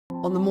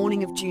On the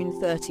morning of June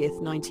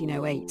 30th,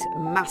 1908, a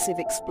massive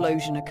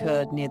explosion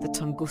occurred near the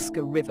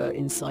Tunguska River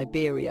in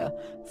Siberia,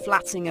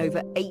 flattening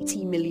over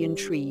 80 million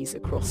trees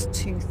across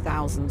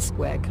 2,000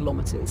 square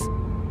kilometers.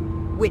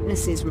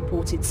 Witnesses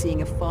reported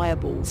seeing a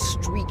fireball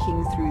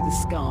streaking through the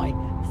sky,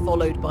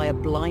 followed by a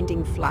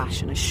blinding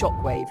flash and a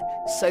shockwave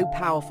so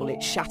powerful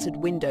it shattered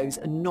windows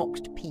and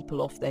knocked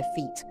people off their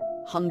feet,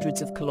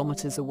 hundreds of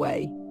kilometers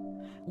away.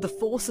 The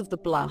force of the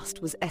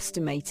blast was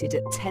estimated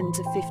at 10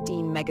 to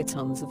 15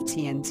 megatons of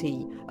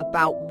TNT,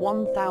 about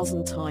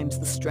 1,000 times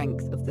the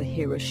strength of the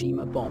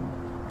Hiroshima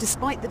bomb.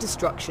 Despite the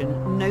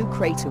destruction, no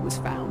crater was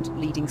found,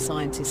 leading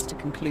scientists to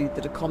conclude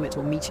that a comet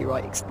or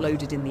meteorite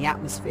exploded in the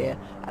atmosphere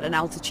at an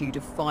altitude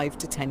of 5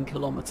 to 10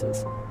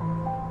 kilometers.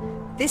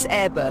 This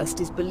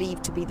airburst is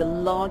believed to be the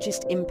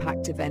largest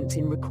impact event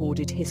in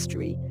recorded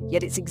history,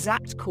 yet its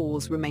exact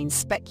cause remains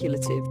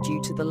speculative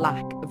due to the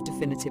lack of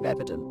definitive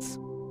evidence.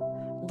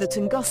 The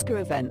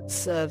Tunguska Event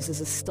serves as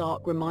a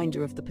stark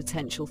reminder of the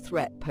potential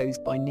threat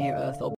posed by near-Earth objects.